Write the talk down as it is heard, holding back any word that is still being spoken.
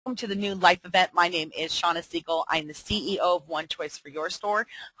welcome to the New Life event. My name is Shauna Siegel. I'm the CEO of One Choice for Your Store,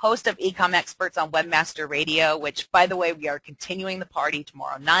 host of Ecom Experts on Webmaster Radio, which, by the way, we are continuing the party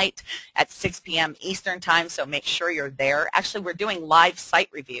tomorrow night at 6 p.m. Eastern Time, so make sure you're there. Actually, we're doing live site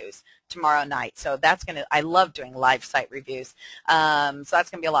reviews tomorrow night, so that's going to, I love doing live site reviews, so that's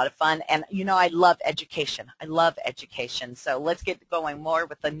going to be a lot of fun. And you know, I love education. I love education, so let's get going more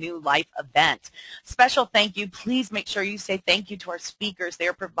with the New Life event. Special thank you. Please make sure you say thank you to our speakers.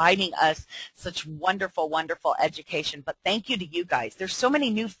 They're providing us such wonderful, wonderful education, but thank you to you guys. There's so many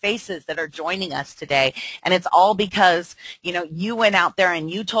new faces that are joining us today, and it's all because, you know, you went out there and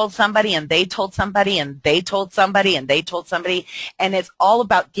you told somebody, and they told somebody, and they told somebody, and they told somebody, and it's all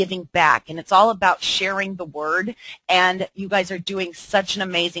about giving back. And it's all about sharing the word, and you guys are doing such an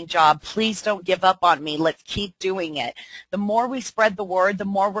amazing job. Please don't give up on me. Let's keep doing it. The more we spread the word, the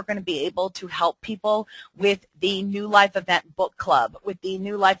more we're going to be able to help people with the New Life Event Book Club, with the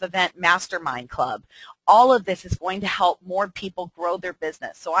New Life Event Mastermind Club. All of this is going to help more people grow their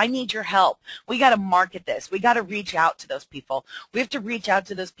business. So I need your help. We got to market this. We got to reach out to those people. We have to reach out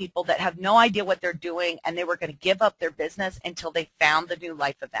to those people that have no idea what they're doing, and they were going to give up their business until they found the New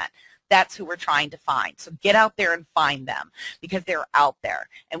Life event. That's who we're trying to find. So get out there and find them, because they're out there.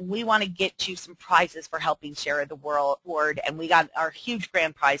 And we want to get you some prizes for helping share the word. And we got our huge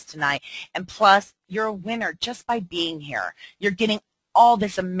grand prize tonight. And plus, you're a winner just by being here. You're getting all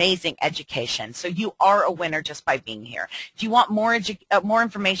this amazing education. So you are a winner just by being here. If you want more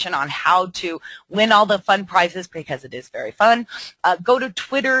information on how to win all the fun prizes, because it is very fun, go to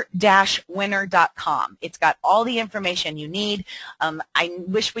twitter-winner.com. It's got all the information you need. I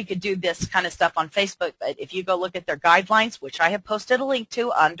wish we could do this kind of stuff on Facebook, but if you go look at their guidelines, which I have posted a link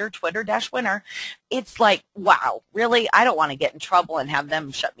to under twitter-winner, it's like, wow, really? I don't want to get in trouble and have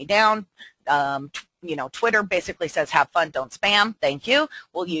them shut me down. You know, Twitter basically says have fun, don't spam. Thank you.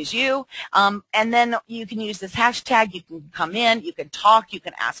 We'll use you. And then you can use this hashtag. You can come in. You can talk. You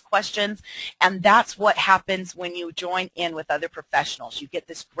can ask questions. And that's what happens when you join in with other professionals. You get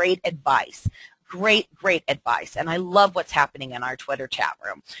this great advice. Great, great advice. And I love what's happening in our Twitter chat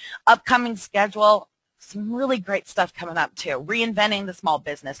room. Upcoming schedule. Some really great stuff coming up too. Reinventing the small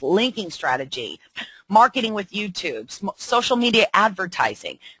business, linking strategy, marketing with YouTube, social media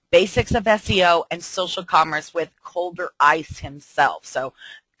advertising, basics of SEO, and social commerce with Colder Ice himself. So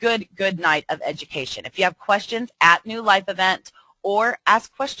good night of education. If you have questions, at New Life Event, or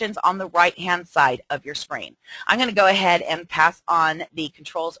ask questions on the right-hand side of your screen. I'm going to go ahead and pass on the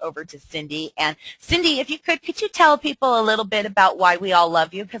controls over to Cindy. And Cindy, if you could you tell people a little bit about why we all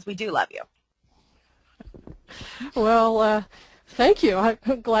love you? Because we do love you. Well, thank you.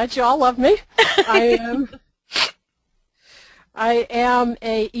 I'm glad you all love me. I am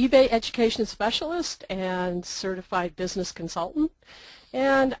a eBay education specialist and certified business consultant,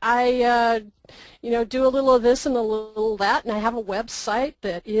 and I do a little of this and a little of that, and I have a website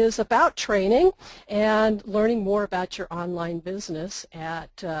that is about training and learning more about your online business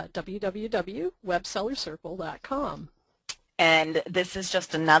at www.websellercircle.com. And this is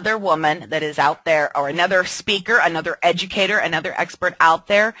just another woman that is out there, or another speaker, another educator, another expert out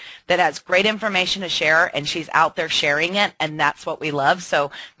there that has great information to share, and she's out there sharing it, and that's what we love.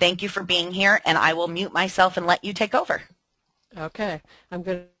 So thank you for being here, and I will mute myself and let you take over. Okay. I'm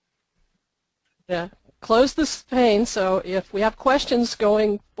going to close this pane, so if we have questions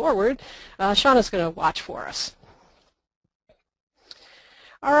going forward, Shauna's going to watch for us.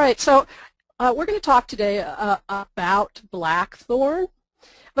 All right. So we're going to talk today about Blackthorne,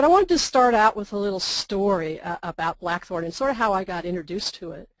 but I wanted to start out with a little story about Blackthorne and sort of how I got introduced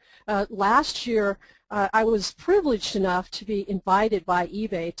to it. Last year, I was privileged enough to be invited by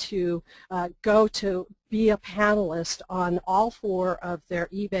eBay to go to be a panelist on all 4 of their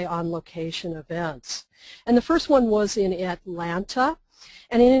eBay on location events. And the first one was in Atlanta.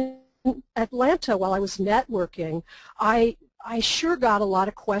 And in Atlanta, while I was networking, I sure got a lot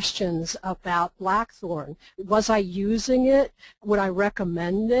of questions about Blackthorne. Was I using it? Would I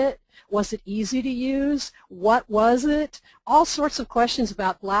recommend it? Was it easy to use? What was it? All sorts of questions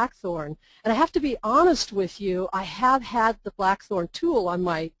about Blackthorne. And I have to be honest with you, I have had the Blackthorne tool on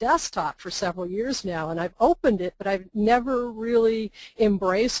my desktop for several years now, and I've opened it, but I've never really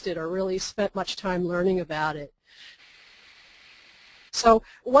embraced it or really spent much time learning about it. So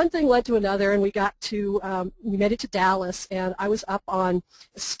one thing led to another, and we made it to Dallas, and I was up on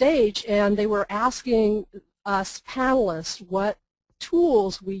stage, and they were asking us panelists what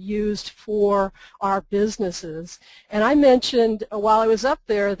tools we used for our businesses. And I mentioned while I was up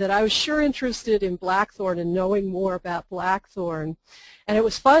there that I was sure interested in Blackthorne and knowing more about Blackthorne. And it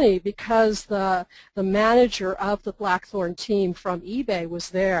was funny because the manager of the Blackthorne team from eBay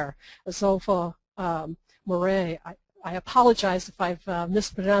was there, Zolfa Murray. I apologize if I've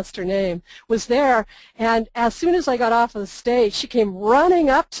mispronounced her name, was there, and as soon as I got off of the stage, she came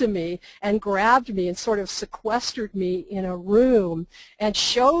running up to me and grabbed me and sort of sequestered me in a room and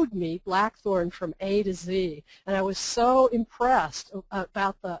showed me Blackthorne from A to Z. And I was so impressed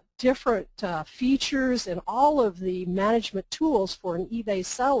about the different features and all of the management tools for an eBay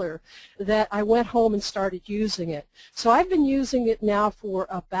seller that I went home and started using it. So I've been using it now for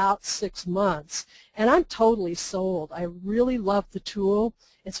about 6 months, and I'm totally sold. I really love the tool.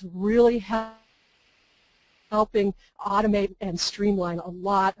 It's really helping automate and streamline a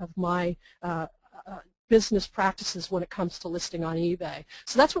lot of my business practices when it comes to listing on eBay.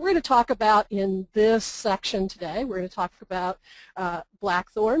 So that's what we're going to talk about in this section today. We're going to talk about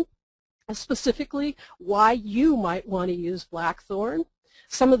Blackthorne, specifically why you might want to use Blackthorne,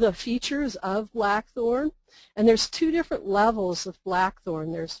 some of the features of Blackthorne, and there's 2 different levels of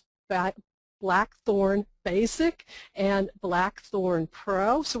Blackthorne. There's Blackthorne Basic and Blackthorne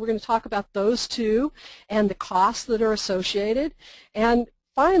Pro. So we're going to talk about those 2 and the costs that are associated. And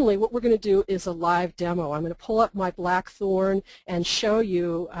finally, what we're going to do is a live demo. I'm going to pull up my Blackthorne and show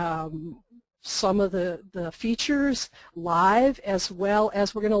you some of the features live, as well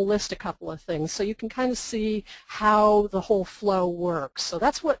as we're going to list a couple of things so you can kind of see how the whole flow works. So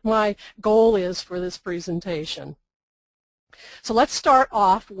that's what my goal is for this presentation. So let's start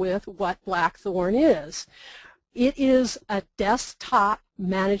off with what Blackthorne is. It is a desktop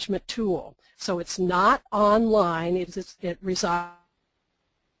management tool. So it's not online. It resides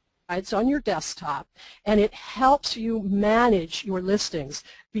on your desktop, and it helps you manage your listings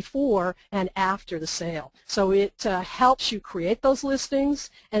before and after the sale. So it helps you create those listings,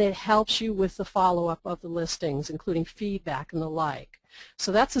 and it helps you with the follow-up of the listings, including feedback and the like.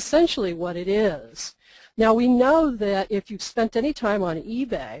 So that's essentially what it is. Now, we know that if you've spent any time on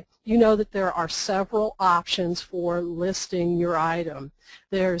eBay, you know that there are several options for listing your item.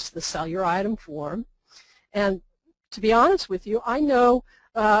 There's the Sell Your Item form, and to be honest with you, I know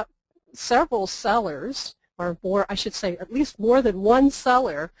several sellers, or more, I should say at least more than one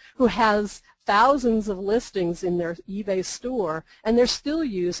seller, who has thousands of listings in their eBay store, and they're still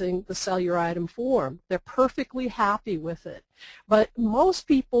using the Sell Your Item form. They're perfectly happy with it. But most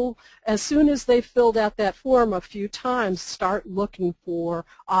people, as soon as they've filled out that form a few times, start looking for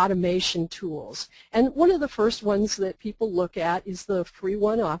automation tools. And one of the first ones that people look at is the free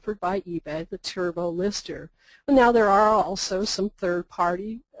one offered by eBay, the Turbo Lister. But now there are also some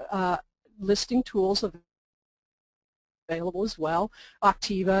third-party listing tools available as well,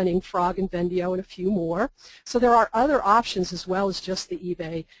 Octiva and InkFrog and Vendio and a few more. So there are other options as well as just the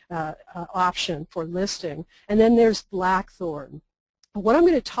eBay option for listing. And then there's Blackthorne. What I'm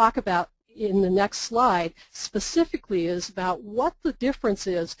going to talk about in the next slide specifically is about what the difference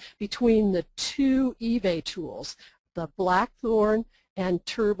is between the 2 eBay tools, the Blackthorne and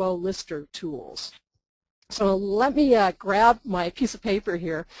Turbo Lister tools. So let me grab my piece of paper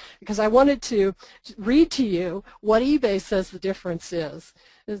here, because I wanted to read to you what eBay says the difference is.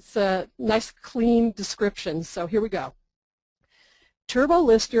 It's a nice clean description, so here we go. Turbo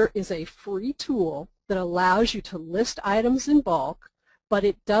Lister is a free tool that allows you to list items in bulk, but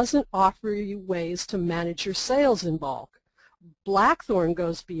it doesn't offer you ways to manage your sales in bulk. Blackthorne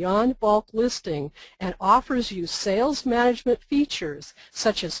goes beyond bulk listing and offers you sales management features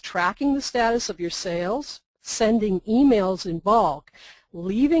such as tracking the status of your sales, sending emails in bulk,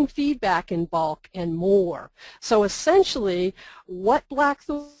 leaving feedback in bulk, and more. So essentially, what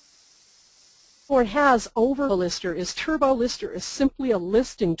Blackthorne has over the Lister is Turbo Lister is simply a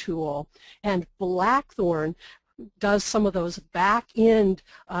listing tool, and Blackthorne does some of those back-end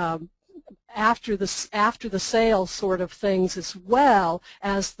after the sale sort of things, as well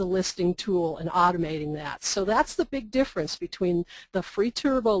as the listing tool and automating that. So that's the big difference between the free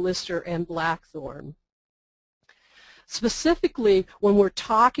Turbo Lister and Blackthorne. Specifically, when we're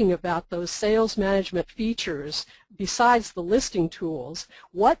talking about those sales management features, besides the listing tools,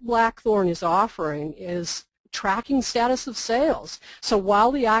 what Blackthorne is offering is tracking status of sales. So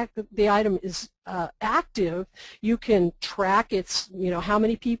while the item is active, you can track its, how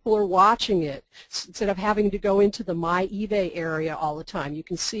many people are watching it. Instead of having to go into the My eBay area all the time, you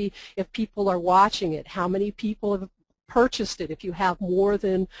can see if people are watching it, how many people have purchased it if you have more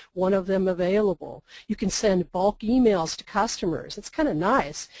than one of them available. You can send bulk emails to customers. It's kind of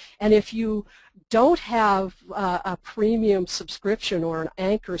nice. And if you don't have a premium subscription or an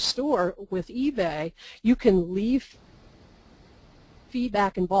anchor store with eBay, you can leave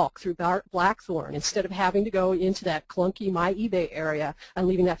feedback in bulk through Blackthorne instead of having to go into that clunky My eBay area and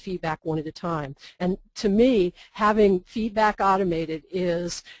leaving that feedback one at a time. And to me, having feedback automated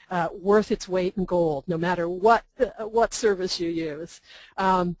is worth its weight in gold, no matter what service you use.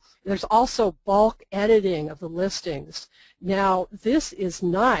 There's also bulk editing of the listings. Now, this is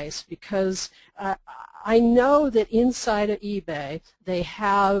nice because I know that inside of eBay, they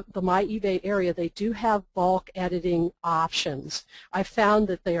have the My eBay area, they do have bulk editing options. I found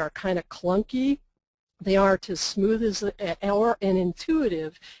that they are kind of clunky. They aren't as smooth as and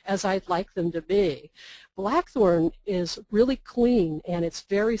intuitive as I'd like them to be. Blackthorne is really clean and it's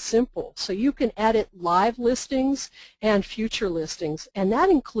very simple. So you can edit live listings and future listings, and that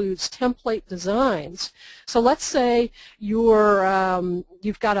includes template designs. So let's say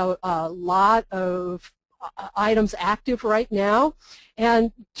you've got a lot of items active right now,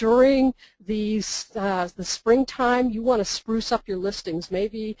 and during the springtime you want to spruce up your listings,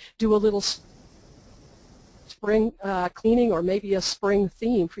 maybe do a little spring cleaning or maybe a spring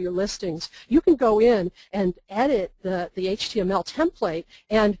theme for your listings. You can go in and edit the HTML template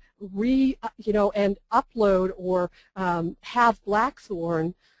and and upload or have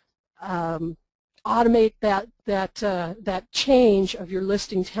Blackthorne automate that change of your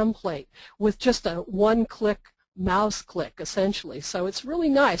listing template with just a one-click mouse click, essentially. So it's really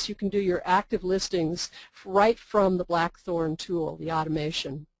nice. You can do your active listings right from the Blackthorne tool, the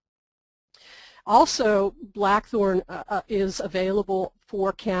automation. Also, Blackthorne is available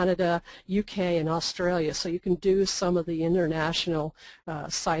for Canada, UK, and Australia, so you can do some of the international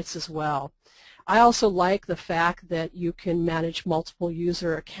sites as well. I also like the fact that you can manage multiple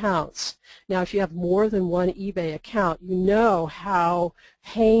user accounts. Now, if you have more than one eBay account, you know how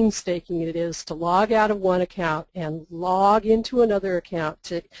painstaking it is to log out of one account and log into another account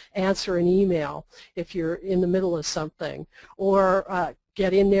to answer an email if you're in the middle of something, or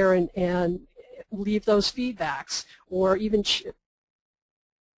get in there and leave those feedbacks, or even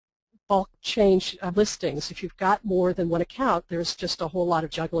bulk change listings. If you've got more than one account, there's just a whole lot of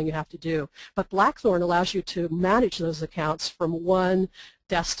juggling you have to do. But Blackthorne allows you to manage those accounts from one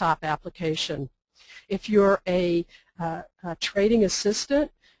desktop application. If you're a trading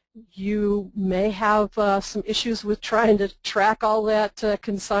assistant, you may have some issues with trying to track all that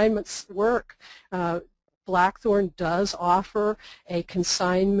consignments work. Blackthorne does offer a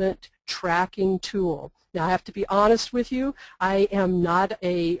consignment tracking tool. Now, I have to be honest with you, I am not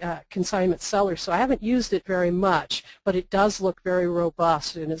a consignment seller, so I haven't used it very much, but it does look very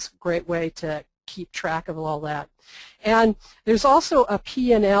robust, and it's a great way to keep track of all that. And there's also a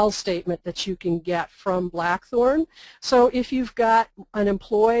P&L statement that you can get from Blackthorne. So if you've got an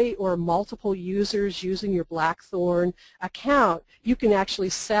employee or multiple users using your Blackthorne account, you can actually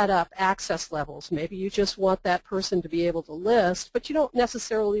set up access levels. Maybe you just want that person to be able to list, but you don't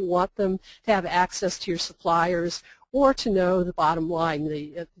necessarily want them to have access to your suppliers or to know the bottom line,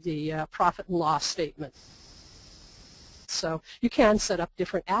 the profit and loss statement. So you can set up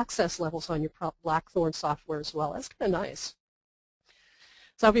different access levels on your Blackthorne software as well. That's kind of nice.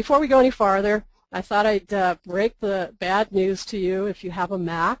 So before we go any farther, I thought I'd break the bad news to you. If you have a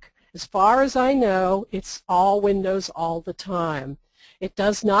Mac, as far as I know, it's all Windows all the time. It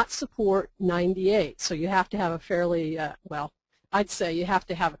does not support 98, so you have to have a fairly, well, I'd say you have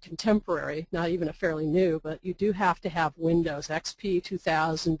to have a contemporary, not even a fairly new, but you do have to have Windows XP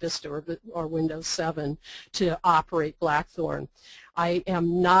 2000, Vista, or Windows 7 to operate Blackthorne. I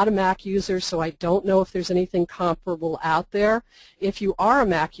am not a Mac user, so I don't know if there's anything comparable out there. If you are a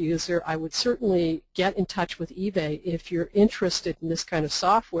Mac user, I would certainly get in touch with eBay if you're interested in this kind of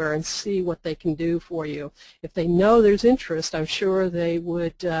software and see what they can do for you. If they know there's interest, I'm sure they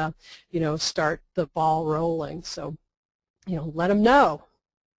would, start the ball rolling. So, let them know.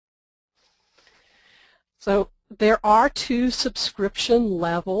 So there are 2 subscription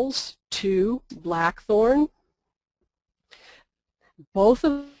levels to Blackthorne. Both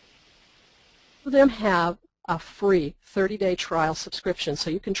of them have a free 30-day trial subscription. So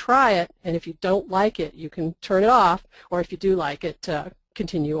you can try it, and if you don't like it, you can turn it off, or if you do like it,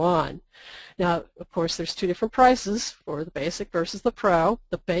 continue on. Now, of course, there's 2 different prices for the Basic versus the Pro.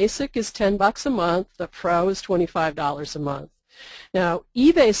 The Basic is $10 a month. The Pro is $25 a month. Now,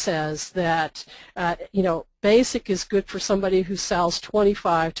 eBay says that, Basic is good for somebody who sells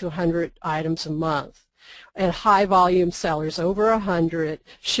 25 to 100 items a month. And high volume sellers over 100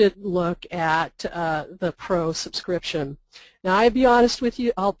 should look at the Pro subscription. Now I'll be honest with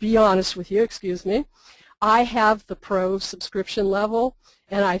you, excuse me. I have the Pro subscription level,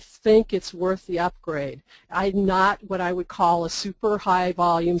 and I think it's worth the upgrade. I'm not what I would call a super high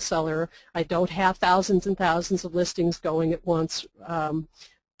volume seller. I don't have thousands and thousands of listings going at once,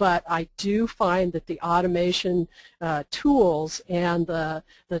 but I do find that the automation tools and the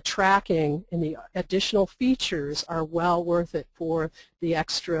tracking and the additional features are well worth it for the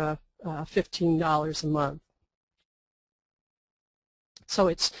extra $15 a month. So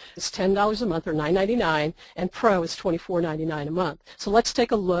it's $10 a month, or $9.99, and Pro is $24.99 a month. So let's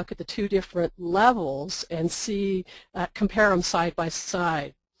take a look at the two different levels and see, compare them side by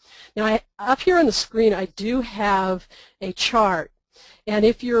side. Now, up here on the screen, I do have a chart. And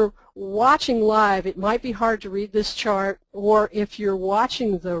if you're watching live, it might be hard to read this chart, or if you're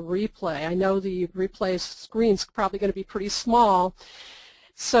watching the replay, I know the replay screen's probably going to be pretty small.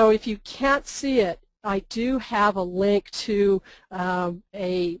 So if you can't see it, I do have a link to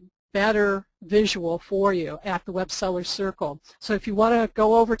a better visual for you at the Web Seller Circle. So if you want to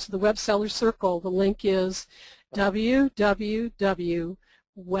go over to the Web Seller Circle, the link is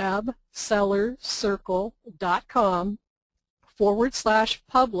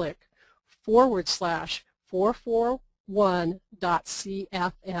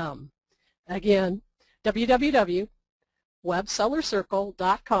Again,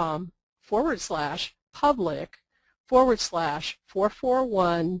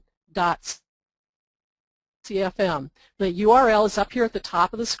 The URL is up here at the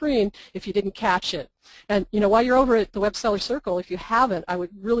top of the screen if you didn't catch it. And while you're over at the Web Seller Circle, if you haven't, I would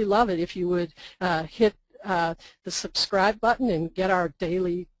really love it if you would hit the subscribe button and get our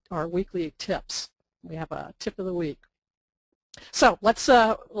weekly tips. We have a tip of the week. So let's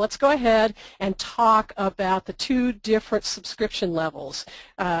go ahead and talk about the two different subscription levels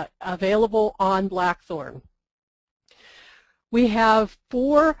available on Blackthorne. We have,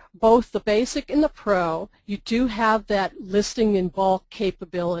 for both the Basic and the Pro, you do have that listing in bulk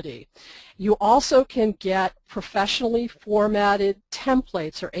capability. You also can get professionally formatted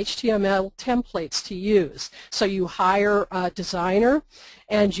templates or HTML templates to use. So you hire a designer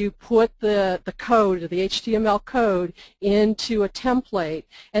and you put the code, the HTML code, into a template,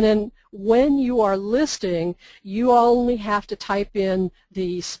 and then when you are listing, you only have to type in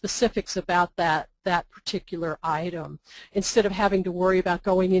the specifics about that particular item, instead of having to worry about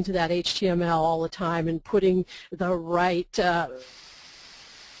going into that HTML all the time and putting the right,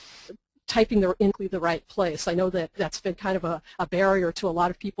 typing into the right place. I know that that's been kind of a barrier to a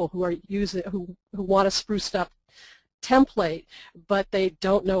lot of people who are who want a spruced up template, but they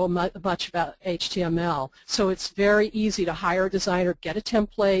don't know much about HTML. So it's very easy to hire a designer, get a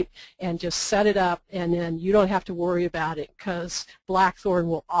template, and just set it up, and then you don't have to worry about it because Blackthorne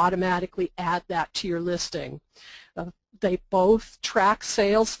will automatically add that to your listing. They both track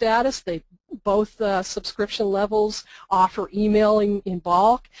sales status. Both subscription levels offer emailing in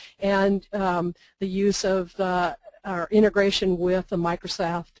bulk and the use of our integration with the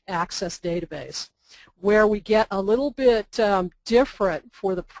Microsoft Access database. Where we get a little bit different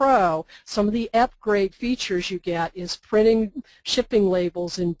for the Pro, some of the upgrade features you get is printing shipping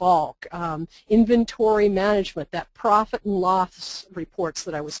labels in bulk, inventory management, that profit and loss reports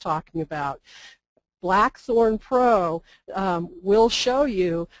that I was talking about. Blackthorne Pro will show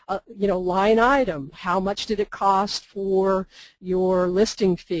you, line item. How much did it cost for your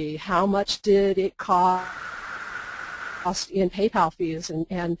listing fee? How much did it cost in PayPal fees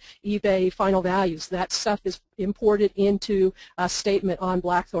and eBay final values? That stuff is imported into a statement on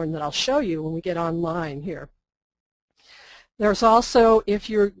Blackthorne that I'll show you when we get online here. There's also,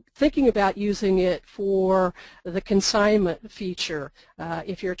 if you're thinking about using it for the consignment feature,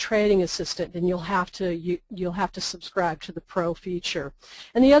 if you're a trading assistant, then you'll have to subscribe to the Pro feature.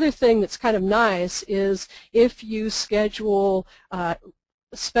 And the other thing that's kind of nice is if you schedule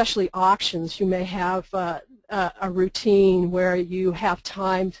especially auctions, you may have a routine where you have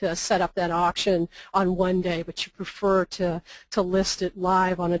time to set up that auction on one day, but you prefer to list it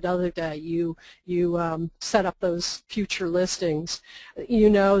live on another day. You set up those future listings. You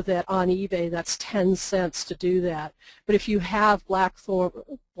know that on eBay that's 10 cents to do that. But if you have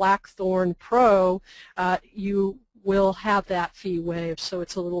Blackthorne Pro, you will have that fee waived, so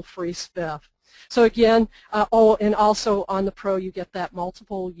it's a little free spiff. So again, and also on the Pro you get that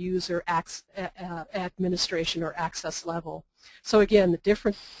multiple user administration or access level. So again, the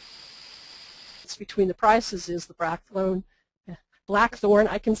difference between the prices is the Blackthorne,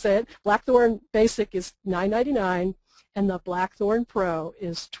 I can say it, Blackthorne Basic is $9.99 and the Blackthorne Pro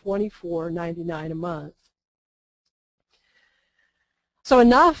is $24.99 a month. So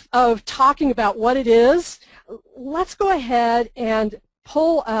enough of talking about what it is. Let's go ahead and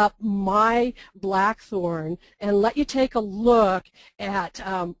pull up my Blackthorne and let you take a look at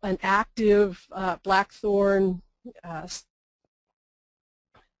an active Blackthorne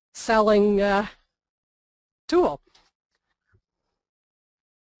selling tool.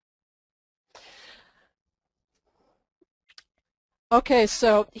 Okay,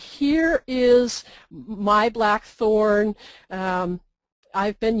 so here is my Blackthorne.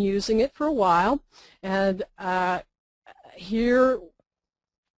 I've been using it for a while, and here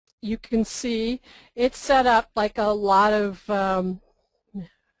you can see it's set up like a lot of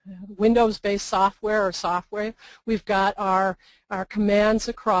Windows-based software or software. We've got our commands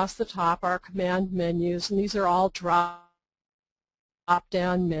across the top, our command menus, and these are all drop-down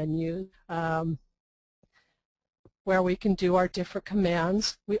menus where we can do our different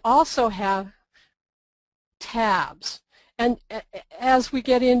commands. We also have tabs. And as we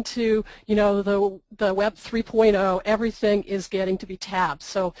get into, you know, the Web 3.0, everything is getting to be tabs.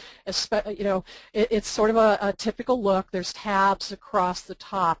 So, you know, it's sort of a typical look. There's tabs across the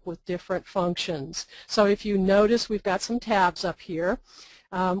top with different functions. So if you notice, we've got some tabs up here.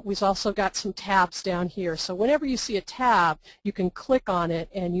 We've also got some tabs down here. So whenever you see a tab, you can click on it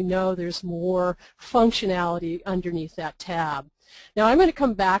and you know there's more functionality underneath that tab. Now I'm going to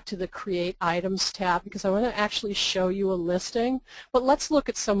come back to the Create Items tab because I want to actually show you a listing, but let's look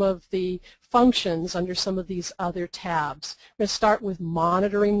at some of the functions under some of these other tabs. I'm going to start with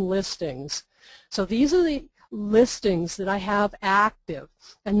Monitoring Listings. So these are the listings that I have active,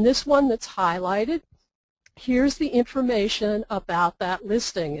 and this one that's highlighted, here's the information about that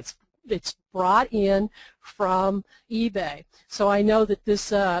listing. It's brought in from eBay. So I know that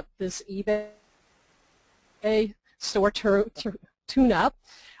this eBay store tune-up.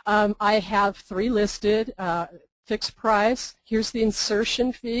 I have 3 listed, fixed price. Here's the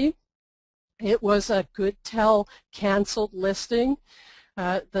insertion fee. It was a good till canceled listing.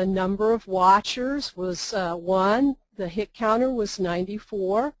 The number of watchers was 1. The hit counter was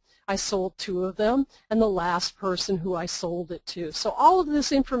 94. I sold 2 of them, and the last person who I sold it to. So all of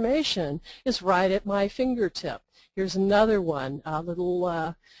this information is right at my fingertip. Here's another one, a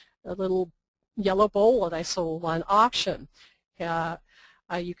little yellow bowl that I sold on auction.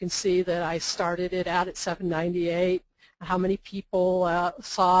 You can see that I started it out at $7.98. How many people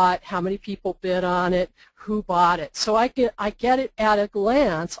saw it? How many people bid on it? Who bought it? So I get it at a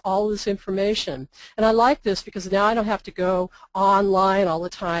glance, all this information. And I like this because now I don't have to go online all the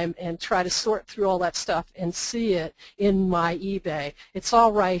time and try to sort through all that stuff and see it in my eBay. It's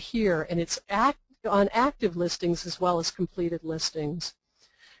all right here, and it's on active listings as well as completed listings.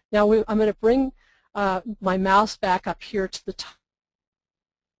 Now I'm going to bring my mouse back up here to the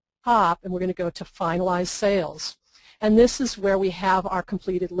top, and we're going to go to Finalize Sales. And this is where we have our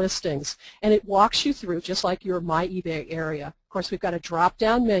completed listings. And it walks you through just like your My eBay area. Of course, we've got a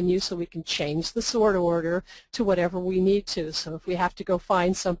drop-down menu so we can change the sort order to whatever we need to. So if we have to go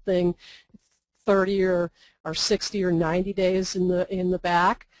find something 30 or 60 or 90 days in the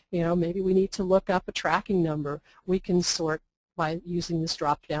back, you know, maybe we need to look up a tracking number. We can sort by using this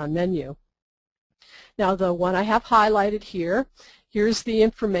drop-down menu. Now the one I have highlighted here, here's the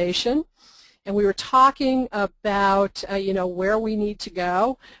information. And we were talking about, you know, where we need to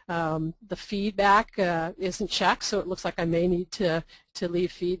go. The feedback isn't checked, so it looks like I may need to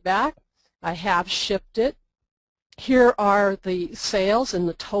leave feedback. I have shipped it. Here are the sales and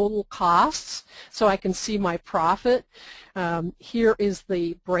the total costs, so I can see my profit. Here is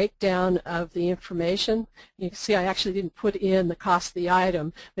the breakdown of the information. You can see I actually didn't put in the cost of the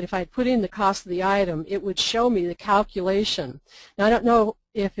item, but if I had put in the cost of the item, it would show me the calculation. Now I don't know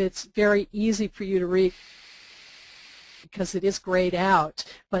if it's very easy for you to read because it is grayed out,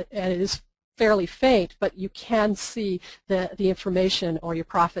 and it is fairly faint, but you can see the information or your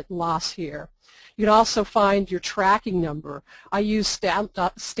profit and loss here. You can also find your tracking number. I use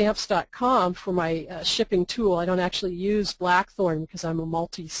stamps.com for my shipping tool. I don't actually use Blackthorne because I'm a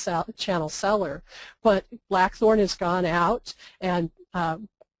multi-channel seller, but Blackthorne has gone out and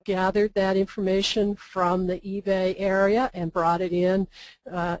gathered that information from the eBay area and brought it in,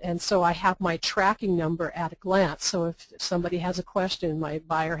 and so I have my tracking number at a glance. So if somebody has a question, my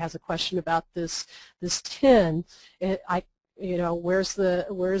buyer has a question about this tin, you know, where's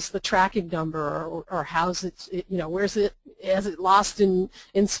the tracking number, or how's it, you know, is it lost in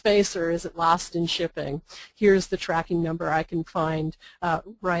space or is it lost in shipping? Here's the tracking number I can find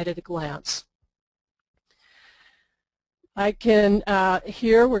right at a glance. I can,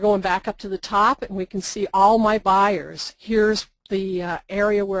 here we're going back up to the top and we can see all my buyers. Here's the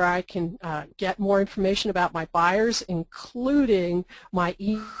area where I can get more information about my buyers, including my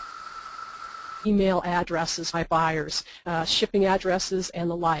email addresses, my buyers, shipping addresses,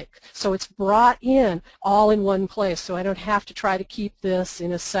 and the like. So it's brought in all in one place, so I don't have to try to keep this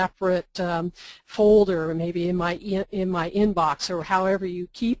in a separate folder, or maybe in my inbox, or however you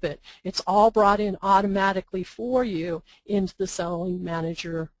keep it. It's all brought in automatically for you into the Selling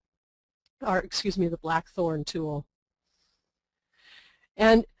Manager, or excuse me, the Blackthorne tool.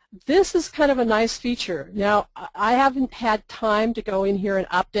 And this is kind of a nice feature. Now, I haven't had time to go in here and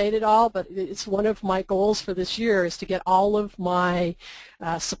update it all, but it's one of my goals for this year is to get all of my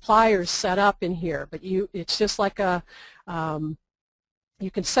suppliers set up in here. But it's just like a, you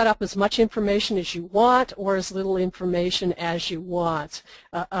can set up as much information as you want or as little information as you want.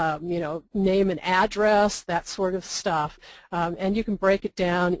 You know, name and address, that sort of stuff. And you can break it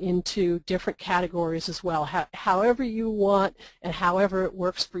down into different categories as well, however you want and however it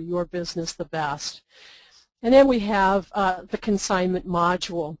works for your business the best. And then we have the consignment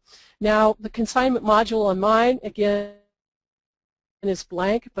module. Now, the consignment module on mine, again, is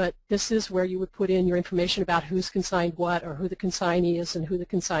blank, but this is where you would put in your information about who's consigned what, or who the consignee is and who the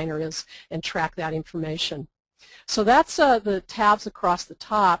consigner is, and track that information. So that's the tabs across the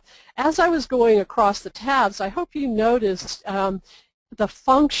top. As I was going across the tabs, I hope you noticed the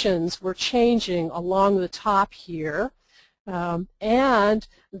functions were changing along the top here. And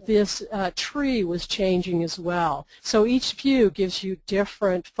this tree was changing as well. So each view gives you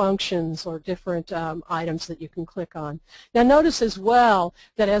different functions or different items that you can click on. Now notice as well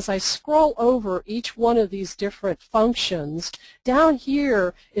that as I scroll over each one of these different functions, down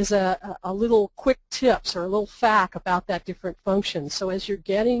here is a little quick tips or a little fact about that different function. So as you're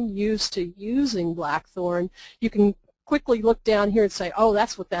getting used to using Blackthorne, you can quickly look down here and say, oh,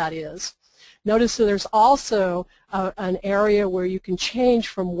 that's what that is. Notice that there's also an area where you can change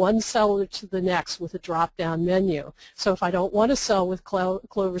from one seller to the next with a drop-down menu. So if I don't want to sell with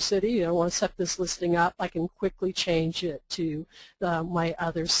Clover City, I don't want to set this listing up, I can quickly change it to my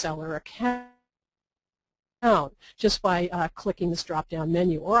other seller account just by clicking this drop-down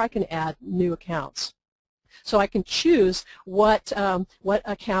menu, or I can add new accounts. So I can choose what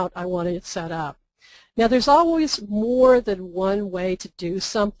account I want to set up. Now, there's always more than one way to do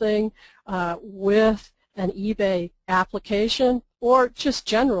something with an eBay application, or just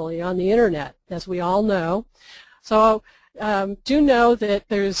generally on the internet, as we all know. So do know that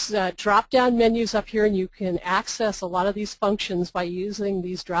there's drop-down menus up here, and you can access a lot of these functions by using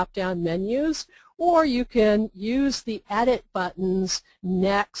these drop-down menus, or you can use the edit buttons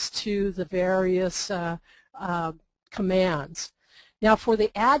next to the various commands. Now for the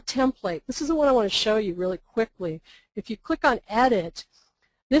add template, this is the one I want to show you really quickly. If you click on edit,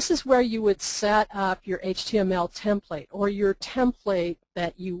 this is where you would set up your HTML template, or your template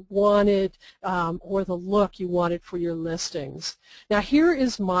that you wanted, or the look you wanted for your listings. Now here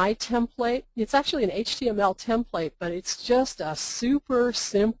is my template. It's actually an HTML template, but it's just a super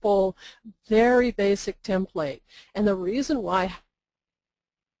simple, very basic template. And the reason why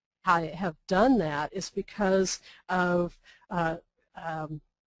I have done that is because of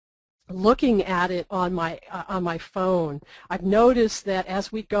looking at it on my phone. I've noticed that as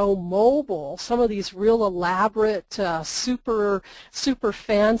we go mobile, some of these real elaborate, super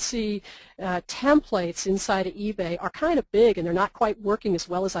fancy templates inside of eBay are kind of big, and they're not quite working as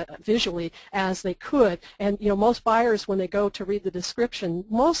well as visually as they could. And you know, most buyers, when they go to read the description,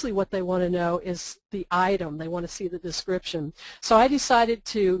 mostly what they want to know is the item. They want to see the description. So I decided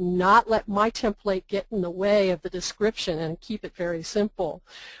to not let my template get in the way of the description and keep it very simple.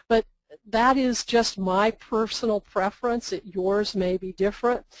 But that is just my personal preference. Yours may be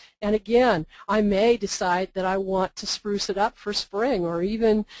different. And again, I may decide that I want to spruce it up for spring, or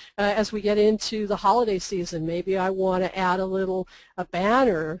even as we get into the holiday season, maybe I want to add a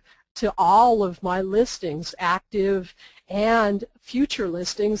banner to all of my listings, active and future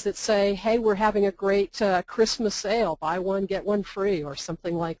listings, that say, hey, we're having a great Christmas sale, buy one, get one free, or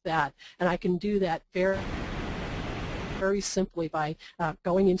something like that. And I can do that very simply by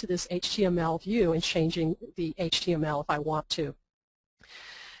going into this HTML view and changing the HTML if I want to.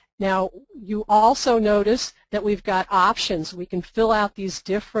 Now, you also notice that we've got options. We can fill out these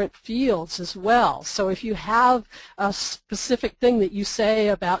different fields as well. So if you have a specific thing that you say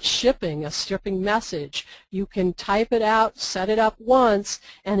about shipping, a shipping message, you can type it out, set it up once,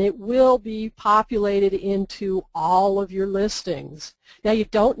 and it will be populated into all of your listings. Now, you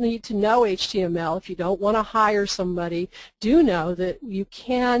don't need to know HTML. If you don't want to hire somebody, do know that you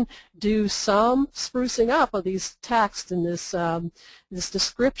can do some sprucing up of these texts in this, this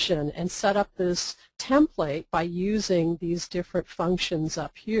description, and set up this template by using these different functions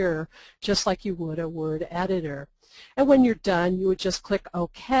up here, just like you would a Word editor. And when you're done, you would just click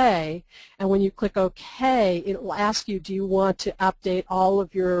OK. And when you click OK, it will ask you, do you want to update all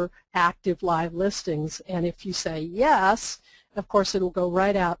of your active live listings? And if you say yes, of course, it will go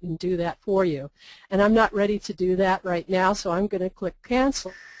right out and do that for you. And I'm not ready to do that right now, so I'm going to click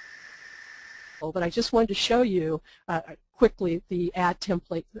Cancel. But I just wanted to show you quickly the Add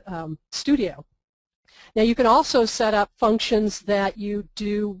Template Studio. Now you can also set up functions that you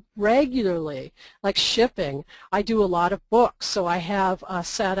do regularly, like shipping. I do a lot of books, so I have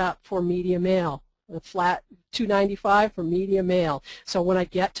set up for media mail, the flat $2.95 for media mail. So when I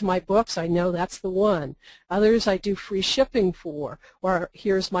get to my books, I know that's the one. Others I do free shipping for, or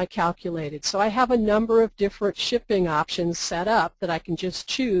here's my calculated. So I have a number of different shipping options set up that I can just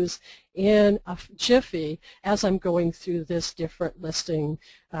choose in a jiffy as I'm going through this different listing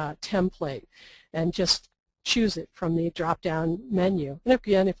template, and just choose it from the drop-down menu. And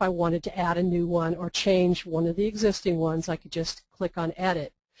again, if I wanted to add a new one or change one of the existing ones, I could just click on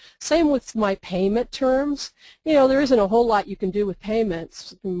Edit. Same with my payment terms. You know, there isn't a whole lot you can do with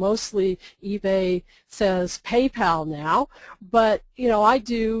payments. Mostly eBay says PayPal now, but you know, I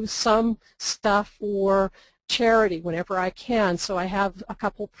do some stuff for charity whenever I can, so I have a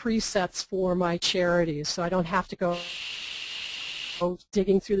couple presets for my charities, so I don't have to go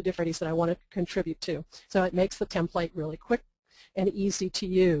digging through the different charities that I want to contribute to. So it makes the template really quick and easy to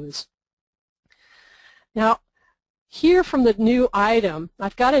use. Now, here from the new item,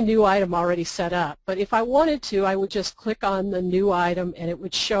 I've got a new item already set up, but if I wanted to, I would just click on the new item and it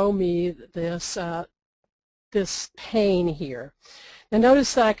would show me this, this pane here. Now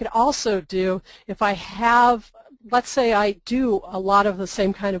notice that I could also do, if I have, let's say I do a lot of the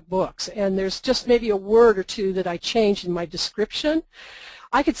same kind of books and there's just maybe a word or two that I changed in my description,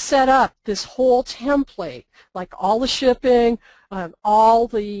 I could set up this whole template, like all the shipping, all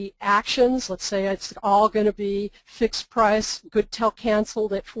the actions. Let's say it's all going to be fixed price, good till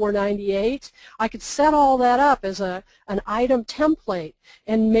canceled at $4.98. I could set all that up as an item template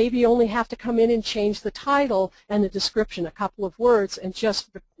and maybe only have to come in and change the title and the description, a couple of words, and just,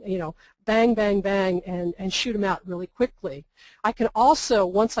 you know, bang, bang, bang, and shoot them out really quickly. I can also,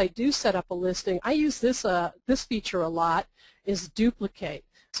 once I do set up a listing, I use this feature a lot, is duplicate.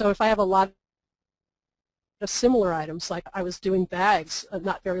 So if I have a lot of similar items, like I was doing bags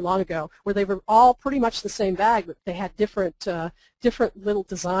not very long ago, where they were all pretty much the same bag, but they had different little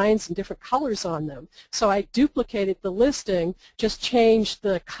designs and different colors on them. So I duplicated the listing, just changed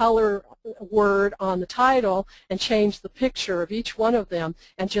the color word on the title and changed the picture of each one of them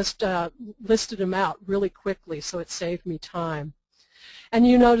and just listed them out really quickly, so it saved me time. And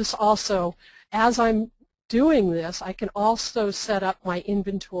you notice also, as I'm doing this, I can also set up my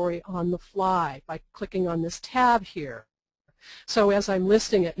inventory on the fly by clicking on this tab here. So as I'm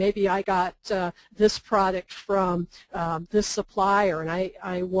listing it, maybe I got this product from this supplier and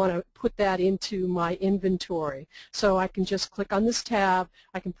I want to put that into my inventory. So I can just click on this tab,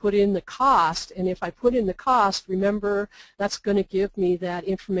 I can put in the cost, and if I put in the cost, remember that's going to give me that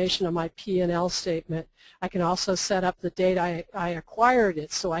information on my P&L statement. I can also set up the date I acquired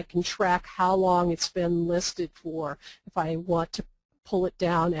it so I can track how long it's been listed for if I want to pull it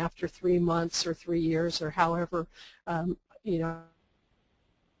down after 3 months or 3 years or however you know,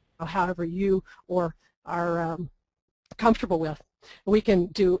 however you or are comfortable with. We can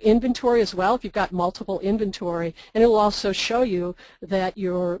do inventory as well if you've got multiple inventory, and it will also show you that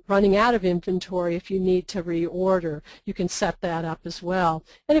you're running out of inventory if you need to reorder. You can set that up as well.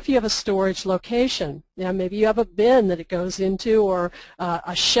 And if you have a storage location, now maybe you have a bin that it goes into, or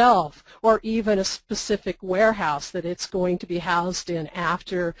a shelf, or even a specific warehouse that it's going to be housed in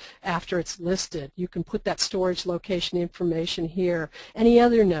after it's listed. You can put that storage location information here. Any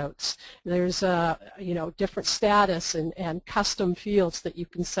other notes? There's you know, different status and custom fields that you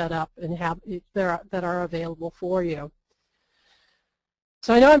can set up and have that are available for you.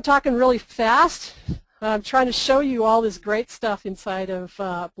 So I know I'm talking really fast. I'm trying to show you all this great stuff inside of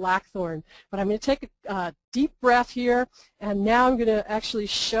Blackthorne, but I'm going to take a deep breath here, and now I'm going to actually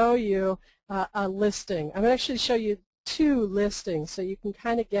show you a listing. I'm going to actually show you 2 listings so you can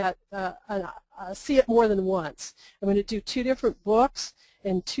kind of get see it more than once. I'm going to do 2 different books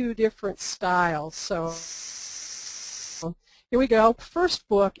and 2 different styles. So here we go. First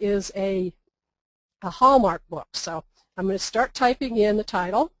book is a Hallmark book. So I'm going to start typing in the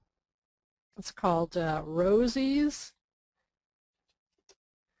title. It's called Rosie's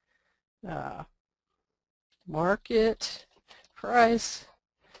Market Price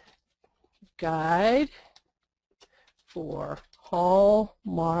Guide for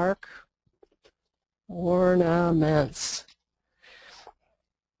Hallmark Ornaments.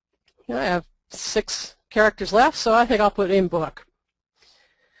 I have 6 characters left, so I think I'll put in book.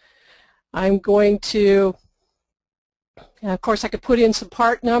 I'm going to, of course, I could put in some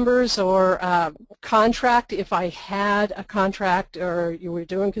part numbers or contract if I had a contract or you were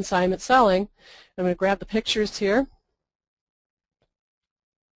doing consignment selling. I'm going to grab the pictures here.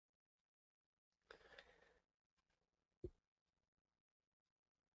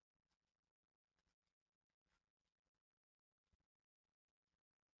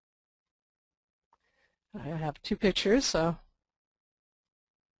 I have 2 pictures, so.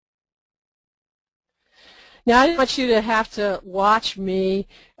 Now, I didn't want you to have to watch me.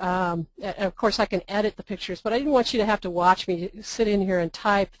 Of course, I can edit the pictures, but I didn't want you to have to watch me sit in here and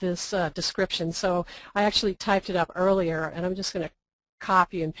type this description. So I actually typed it up earlier, and I'm just going to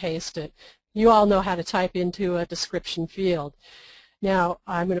copy and paste it. You all know how to type into a description field. Now,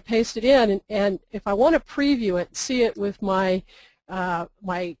 I'm going to paste it in, and if I want to preview it, see it with my,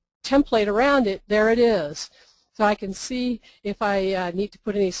 my template around it, there it is. So I can see if I need to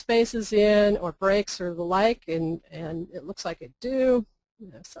put any spaces in or breaks or the like, and it looks like I do.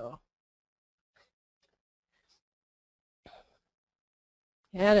 So,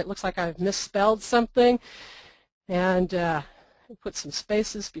 and it looks like I've misspelled something, and put some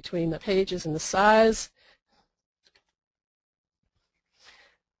spaces between the pages and the size.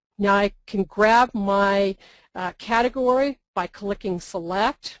 Now I can grab my category by clicking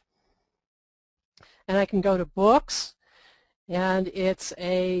select. And I can go to books, and it's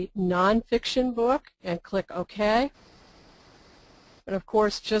a nonfiction book, and click OK. And of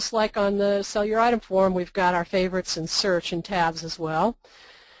course, just like on the Sell Your Item form, we've got our favorites and search and tabs as well.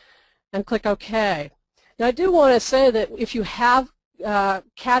 And click OK. Now I do want to say that if you have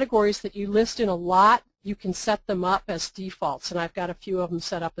categories that you list in a lot, you can set them up as defaults, and I've got a few of them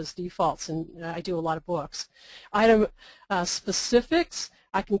set up as defaults, and I do a lot of books. Item specifics.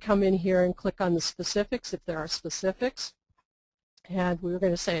 I can come in here and click on the specifics if there are specifics. And we were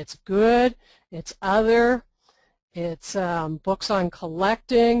going to say it's good, it's other, it's books on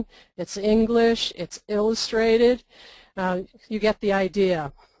collecting, it's English, it's illustrated. You get the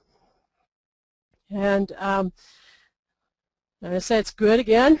idea. And I'm going to say it's good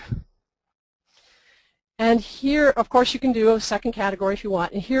again. And here, of course, you can do a second category if you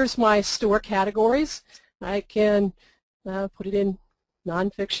want. And here's my store categories. I can put it in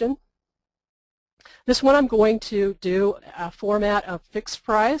nonfiction. This one I'm going to do a format of fixed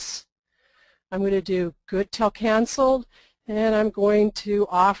price. I'm going to do good till canceled, and I'm going to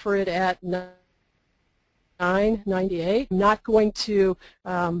offer it at $9.98. I'm not going to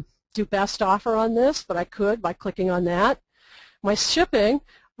do best offer on this, but I could by clicking on that. My shipping,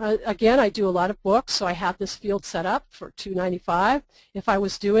 again, I do a lot of books, so I have this field set up for $2.95. If I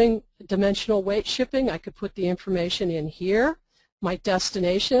was doing dimensional weight shipping, I could put the information in here. My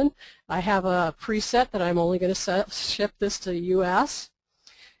destination, I have a preset that I'm only going to ship this to the U.S.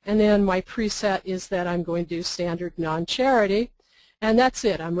 And then my preset is that I'm going to do standard non-charity. And that's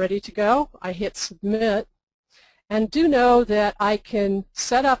it. I'm ready to go. I hit submit. And do know that I can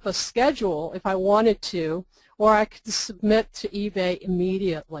set up a schedule if I wanted to, or I could submit to eBay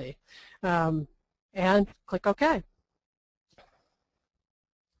immediately. And click OK.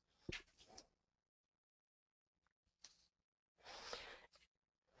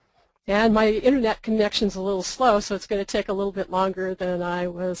 And my internet connection's a little slow, so it's going to take a little bit longer than I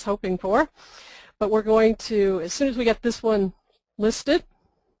was hoping for. But we're going to, as soon as we get this one listed.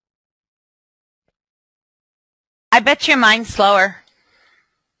 I bet you mine's slower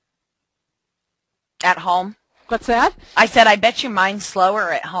at home. What's that? I said I bet you mine's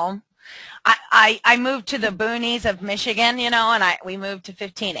slower at home. I moved to the boonies of Michigan, you know, and we moved to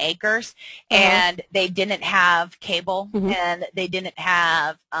 15 acres, and they didn't have cable, and they didn't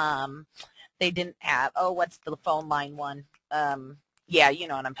have, oh, what's the phone line one? Yeah, you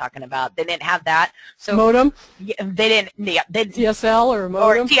know what I'm talking about. They didn't have that. So modem? Yeah, they didn't. Yeah, DSL or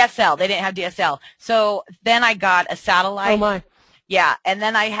modem? Or DSL. They didn't have DSL. So then I got a satellite. Oh my. Yeah, and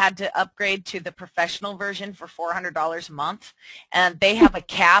then I had to upgrade to the professional version for $400 a month, and they have a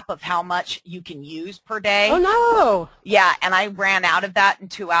cap of how much you can use per day. Oh no! Yeah, and I ran out of that in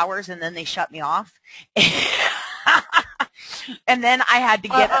 2 hours, and then they shut me off. And then I had to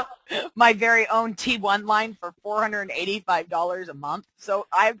get my very own T1 line for $485 a month. So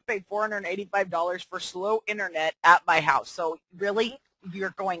I have to pay $485 for slow internet at my house. So really,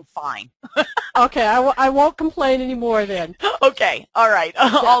 you're going fine. Okay, I won't complain anymore then. Okay, all right.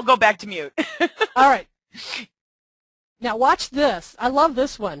 I'll go back to mute. All right. Now watch this. I love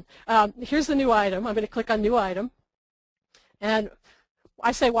this one. Here's the new item. I'm going to click on new item. And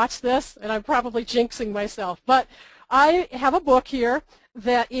I say watch this, and I'm probably jinxing myself, but I have a book here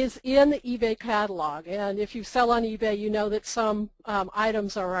that is in the eBay catalog, and if you sell on eBay, you know that some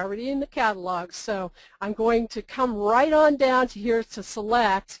items are already in the catalog, so I'm going to come right on down to here to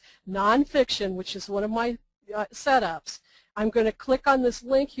select nonfiction, which is one of my setups. I'm going to click on this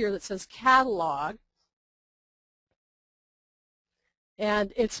link here that says catalog,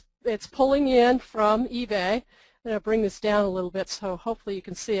 and it's pulling in from eBay. I'm going to bring this down a little bit so hopefully you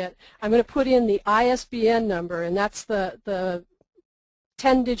can see it. I'm going to put in the ISBN number, and that's the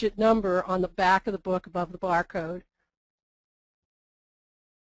 10-digit number on the back of the book above the barcode.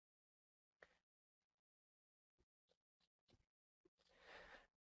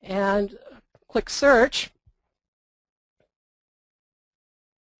 And click search.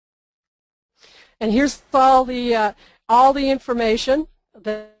 And here's all the information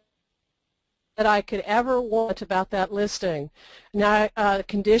that I could ever want about that listing. Now,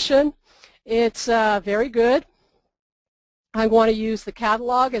 condition, it's very good. I want to use the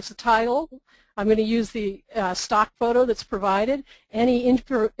catalog as the title. I'm going to use the stock photo that's provided, any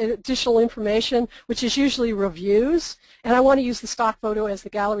additional information, which is usually reviews, and I want to use the stock photo as the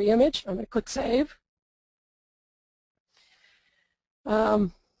gallery image. I'm going to click Save.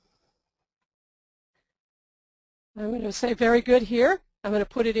 I'm going to say very good here. I'm going to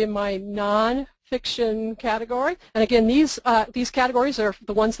put it in my non-fiction category. And again, these categories are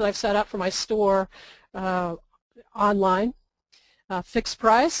the ones that I've set up for my store online. Fixed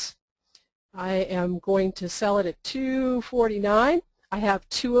price. I am going to sell it at $249. I have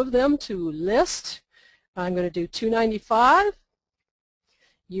 2 of them to list. I'm going to do $295.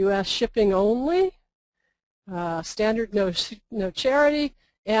 U.S. shipping only. Standard, no charity,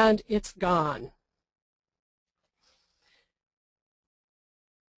 and it's gone.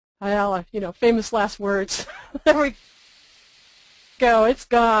 Well, you know, famous last words. There we go. It's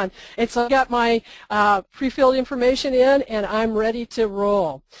gone. I've got my pre-filled information in, and I'm ready to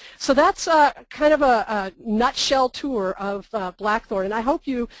roll. So that's kind of a nutshell tour of Blackthorne, and I hope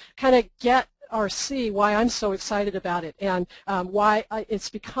you kind of get or see why I'm so excited about it, and why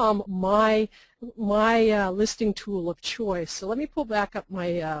it's become my listing tool of choice. So let me pull back up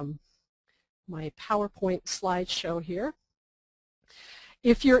my my PowerPoint slideshow here.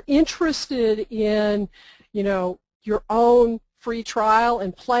 If you're interested in, you know, your own free trial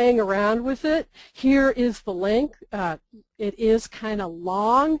and playing around with it, here is the link. It is kind of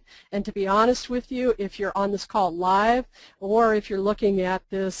long, and to be honest with you, if you're on this call live or if you're looking at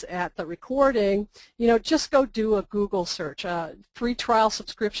this at the recording, you know, just go do a Google search. Free trial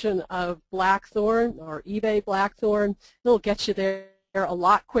subscription of Blackthorne or eBay Blackthorne, it'll get you there a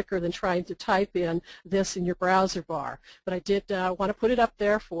lot quicker than trying to type in this in your browser bar. But I did want to put it up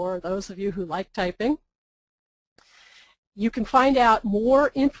there for those of you who like typing. You can find out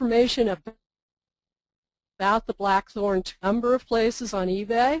more information about the Blackthorne a number of places on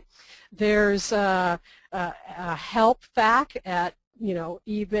eBay. There's a help FAQ at, you know,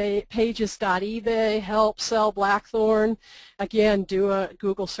 eBay, pages.ebay, help sell Blackthorne. Again, do a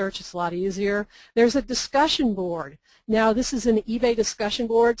Google search, it's a lot easier. There's a discussion board. Now, this is an eBay discussion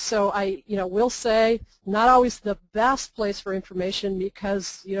board, so I, you know, will say not always the best place for information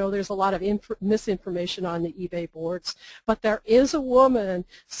because, you know, there's a lot of misinformation on the eBay boards. But there is a woman,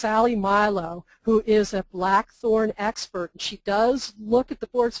 Sally Milo, who is a Blackthorne expert, and she does look at the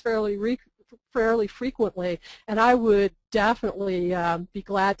boards fairly frequently, and I would definitely be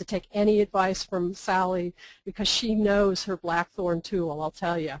glad to take any advice from Sally because she knows her Blackthorne tool, I'll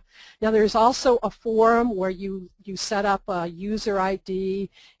tell you. Now, there's also a forum where you set up a user ID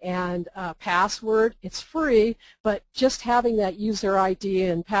and a password. It's free, but just having that user ID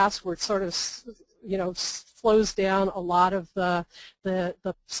and password sort of, you know, slows down a lot of the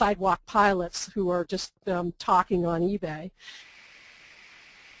sidewalk pilots who are just talking on eBay.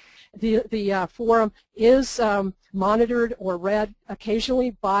 The forum is monitored or read occasionally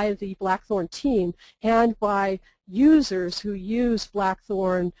by the Blackthorne team and by users who use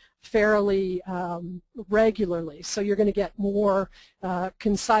Blackthorne fairly regularly. So you're going to get more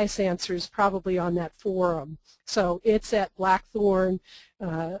concise answers probably on that forum. So it's at Blackthorne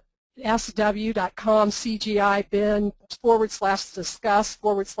sw.com CGI bin /discuss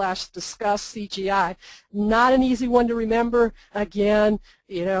CGI. Not an easy one to remember. Again,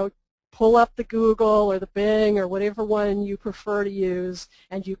 you know, pull up the Google or the Bing or whatever one you prefer to use,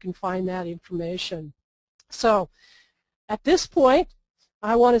 and you can find that information. So at this point,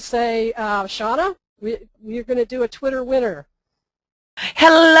 I want to say, Shauna, we're going to do a Twitter winner.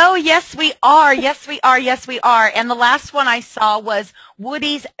 Hello, yes we are, yes we are, yes we are. And the last one I saw was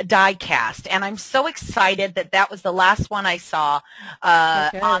Woody's Diecast, and I'm so excited that that was the last one I saw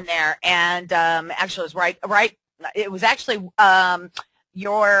Okay. on there. And actually, it was right. It was actually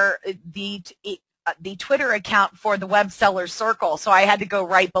your the Twitter account for the Web Sellers Circle, so I had to go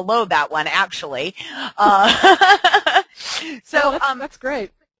right below that one actually. Oh, So that's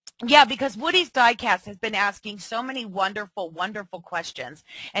great. yeah, because Woody's Diecast has been asking so many wonderful, wonderful questions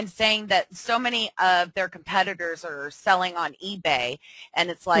and saying that so many of their competitors are selling on eBay.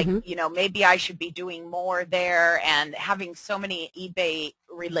 And it's like, Hmm. maybe I should be doing more there and having so many eBay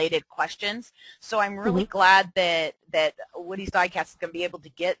related questions. So I'm Hmm. really glad that Woody's Diecast is going to be able to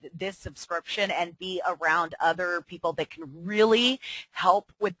get this subscription and be around other people that can really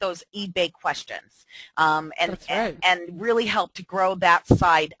help with those eBay questions, and, That's and right. and really help to grow that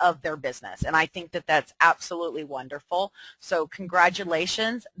side of their business. And I think that that's absolutely wonderful. So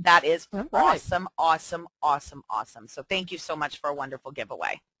congratulations. That is All right. awesome, awesome, awesome, awesome. So thank you so much for a wonderful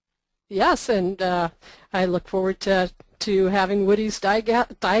giveaway. Yes, and I look forward to having Woody's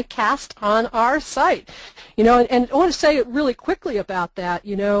Diecast on our site. And I want to say really quickly about that.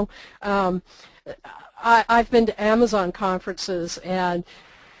 Um, I've been to Amazon conferences, and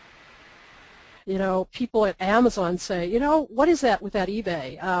people at Amazon say, what is that with that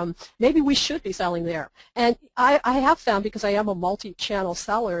eBay? Maybe we should be selling there. And I have found, because I am a multi-channel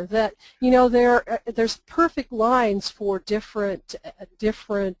seller, that, there's perfect lines for different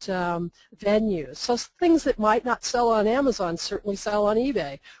venues. So things that might not sell on Amazon certainly sell on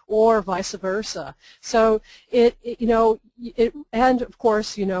eBay, or vice versa. So and of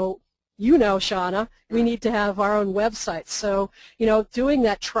course, Shauna, we need to have our own website. So, doing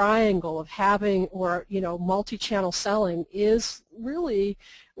that triangle of having, or, multi-channel selling is really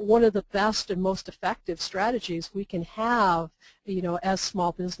one of the best and most effective strategies we can have, as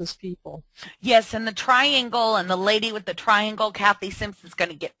small business people. Yes, and the triangle, and the lady with the triangle, Kathy Simpson's going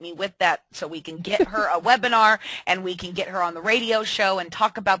to get me with that, so we can get her a webinar and we can get her on the radio show and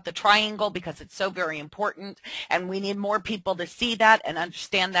talk about the triangle, because it's so very important, and we need more people to see that and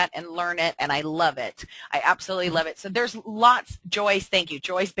understand that and learn it, and I love it. I absolutely love it. So there's lots. Joyce, thank you.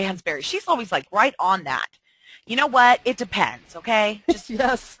 Joyce Bansberry. She's always like right on that. You know what? It depends, okay? Just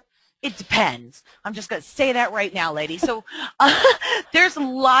Yes. it depends. I'm just going to say that right now, lady. So there's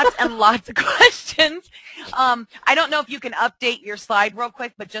lots and lots of questions. I don't know if you can update your slide real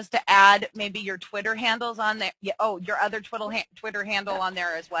quick, but just to add maybe your Twitter handles on there. Yeah, oh, your other Twitter handle on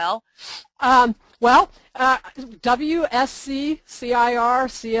there as well. Well,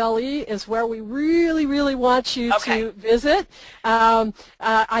 WSCCIRCLE is where we really, really want you Okay. to visit.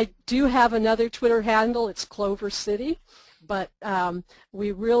 I do have another Twitter handle. It's Clover City. But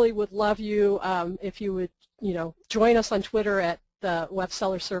we really would love you if you would, join us on Twitter at the Web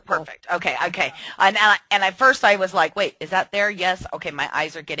Seller Circle. Perfect. Okay. Okay. And at first I was like, wait, is that there? Yes. Okay. My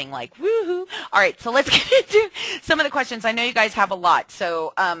eyes are getting like, woohoo. All right. So let's get into some of the questions. I know you guys have a lot.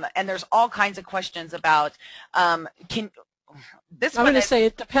 So, and there's all kinds of questions about, this I'm one going to say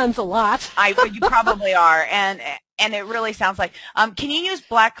it depends a lot. you probably are, and it really sounds like. Can you use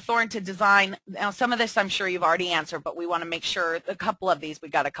Blackthorne to design? Now, some of this I'm sure you've already answered, but we want to make sure a couple of these we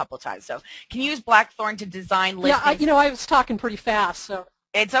got a couple times. So, can you use Blackthorne to design listings? Yeah, I was talking pretty fast, so.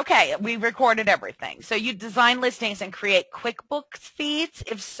 It's okay. We recorded everything. So you design listings and create QuickBooks feeds.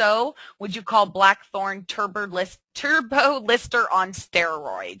 If so, would you call Blackthorne Turbo Lister on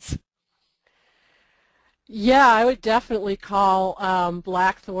steroids? Yeah, I would definitely call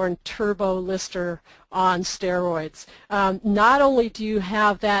Blackthorne Turbo Lister on steroids. Not only do you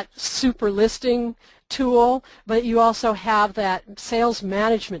have that super listing tool, but you also have that sales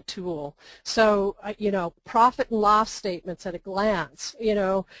management tool. So, profit and loss statements at a glance.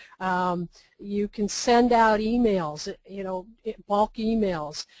 You can send out emails, bulk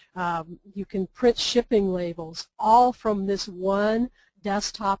emails. You can print shipping labels, all from this one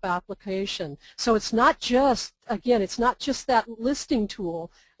desktop application. So it's not just, again, it's not just that listing tool.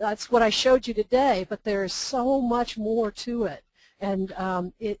 That's what I showed you today, but there's so much more to it. And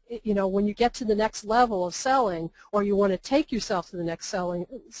when you get to the next level of selling, or you want to take yourself to the next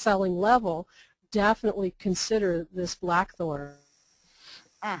selling level, definitely consider this Blackthorne.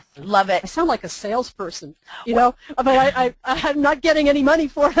 Love it. I sound like a salesperson, but I'm not getting any money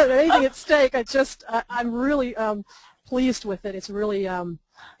for it or anything at stake. I'm really pleased with it. It's really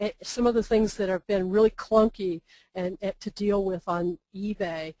some of the things that have been really clunky and to deal with on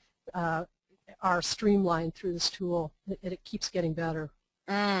eBay are streamlined through this tool. It keeps getting better.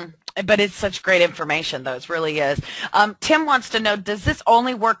 But it's such great information, though. It really is. Tim wants to know, does this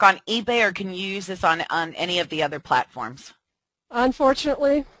only work on eBay, or can you use this on any of the other platforms?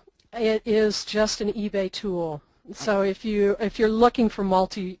 Unfortunately, it is just an eBay tool. So if you're looking for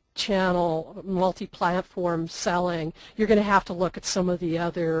multi-channel, multi-platform selling, you're going to have to look at some of the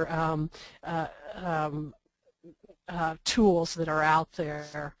other uh, um, tools that are out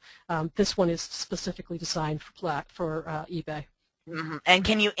there. This one is specifically designed for eBay. Mm-hmm. And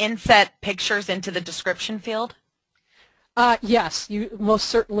can you inset pictures into the description field? Yes, you most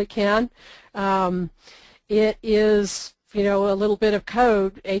certainly can. It is, a little bit of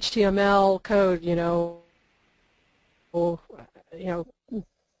code, HTML code,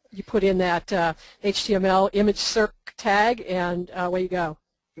 you put in that HTML image circ tag, and away you go.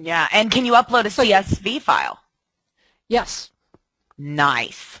 Yeah, and can you upload a CSV file? Yes.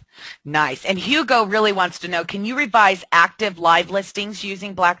 Nice, nice. And Hugo really wants to know, can you revise active live listings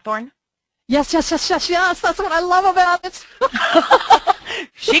using Blackthorne? Yes, yes, yes, yes, yes. That's what I love about it.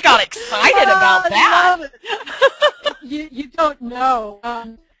 She got excited about that. I love it. You don't know,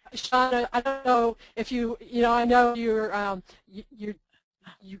 Shauna. I don't know if I know you're I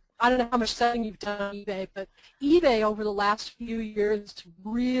don't know how much selling you've done on eBay, but eBay over the last few years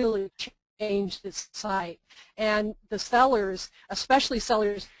really changed its site, and the sellers, especially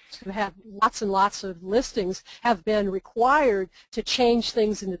sellers who have lots and lots of listings, have been required to change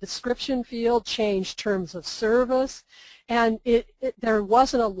things in the description field, change terms of service, and there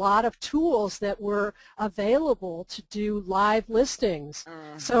wasn't a lot of tools that were available to do live listings.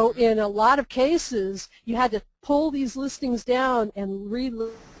 Mm-hmm. So in a lot of cases, you had to pull these listings down and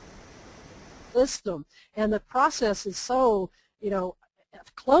relist them, and the process is so,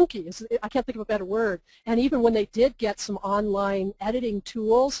 clunky. I can't think of a better word. And even when they did get some online editing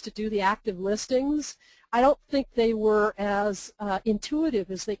tools to do the active listings, I don't think they were as intuitive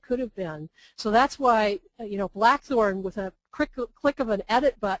as they could have been. So that's why, Blackthorne, with a click of an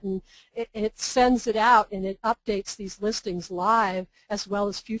edit button, it sends it out and it updates these listings live as well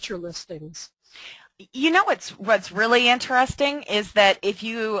as future listings. What's really interesting is that if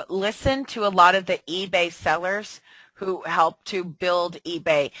you listen to a lot of the eBay sellers who help to build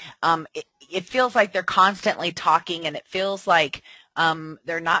eBay, it feels like they're constantly talking, and it feels like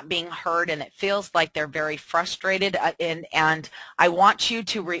they're not being heard, and it feels like they're very frustrated. And I want you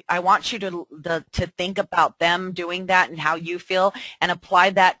to think about them doing that and how you feel, and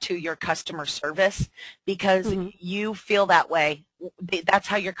apply that to your customer service, because Mm-hmm. you feel that way. That's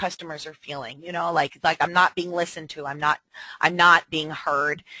how your customers are feeling, like I'm not being listened to, I'm not being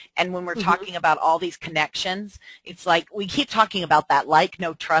heard. And when we're Mm-hmm. talking about all these connections, it's like we keep talking about that, like,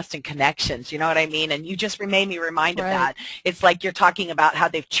 no, trust, and connections, you know what I mean? And you just made me remind of that. It's like you're talking about how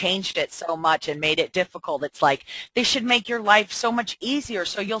they've changed it so much and made it difficult. It's like they should make your life so much easier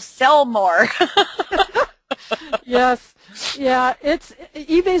so you'll sell more. Yes, yeah,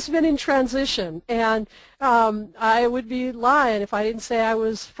 eBay's been in transition, and I would be lying if I didn't say I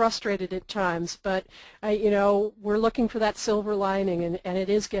was frustrated at times, but we're looking for that silver lining, and it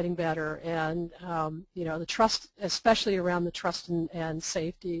is getting better, and the trust, especially around the trust and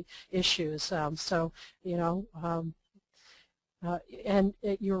safety issues. And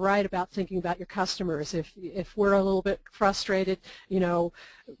you're right about thinking about your customers. If we're a little bit frustrated,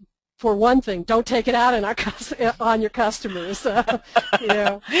 for one thing, don't take it out on your customers.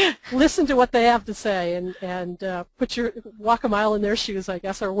 Listen to what they have to say, and walk a mile in their shoes, I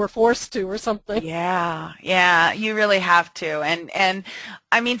guess, or we're forced to, or something. Yeah, you really have to. And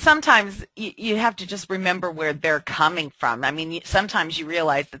I mean, sometimes you have to just remember where they're coming from. I mean, sometimes you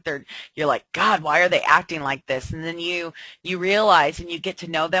realize that you're like, God, why are they acting like this? And then you realize, and you get to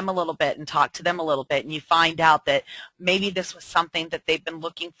know them a little bit and talk to them a little bit, and you find out that maybe this was something that they've been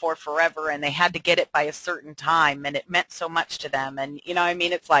looking for forever, and they had to get it by a certain time, and it meant so much to them. And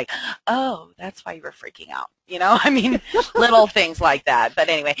it's like, oh, that's why you were freaking out. Little things like that. But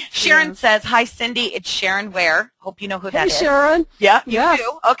anyway, Sharon says, hi, Cindy. It's Sharon Ware. Hope you know who that is. Hey, Sharon. Yeah, you Yes.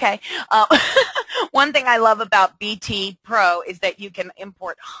 do? Okay. One thing I love about BT Pro is that you can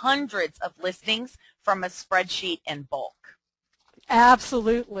import hundreds of listings from a spreadsheet in bulk.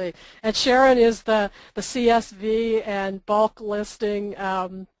 Absolutely. And Sharon is the CSV and bulk listing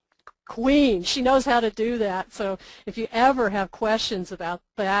queen. She knows how to do that. So if you ever have questions about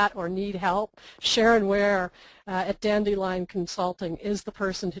that or need help, Sharon Ware at Dandelion Consulting is the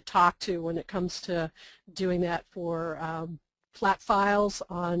person to talk to when it comes to doing that for flat files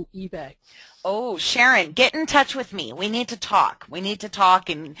on eBay. Oh, Sharon, get in touch with me. We need to talk. We need to talk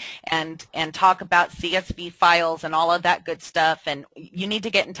and talk about CSV files and all of that good stuff. And you need to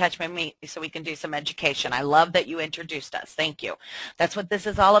get in touch with me so we can do some education. I love that you introduced us. Thank you. That's what this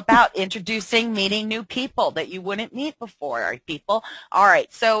is all about, introducing, meeting new people that you wouldn't meet before, people. All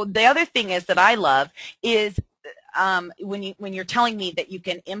right. So the other thing is that I love is when you're telling me that you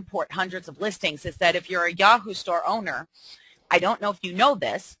can import hundreds of listings is that if you're a Yahoo store owner, I don't know if you know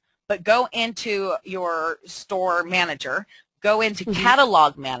this, but go into your store manager, go into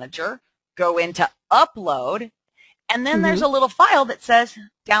catalog manager, go into upload, and then there's a little file that says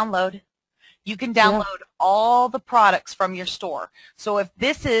download. You can download all the products from your store. So if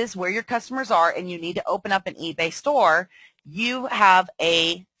this is where your customers are and you need to open up an eBay store, you have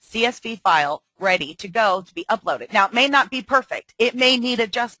a CSV file ready to go to be uploaded. Now, it may not be perfect. It may need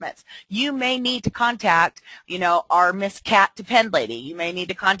adjustments. You may need to contact, our Miss Cat Depend lady. You may need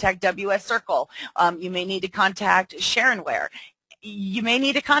to contact WS Circle. You may need to contact Sharonware. You may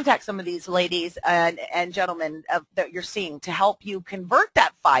need to contact some of these ladies and gentlemen that you're seeing to help you convert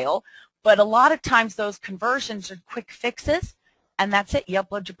that file. But a lot of times those conversions are quick fixes, and that's it. You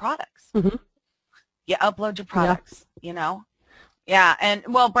upload your products. You upload your products, Yeah, and,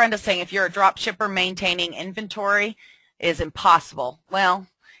 well, Brenda's saying if you're a drop shipper, maintaining inventory is impossible. Well,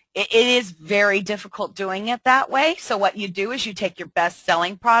 it is very difficult doing it that way. So what you do is you take your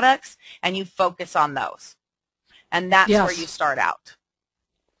best-selling products and you focus on those. And that's where you start out.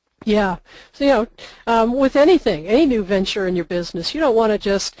 Yeah. So, with anything, any new venture in your business, you don't want to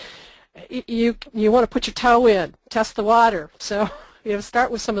just, you want to put your toe in, test the water. So,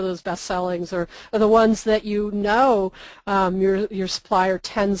 start with some of those best sellings or the ones that your supplier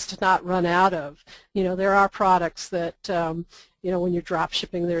tends to not run out of. There are products that, when you're drop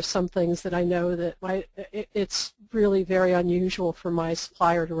shipping, there's some things that I know that it's really very unusual for my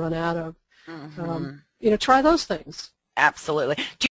supplier to run out of. Try those things. Absolutely.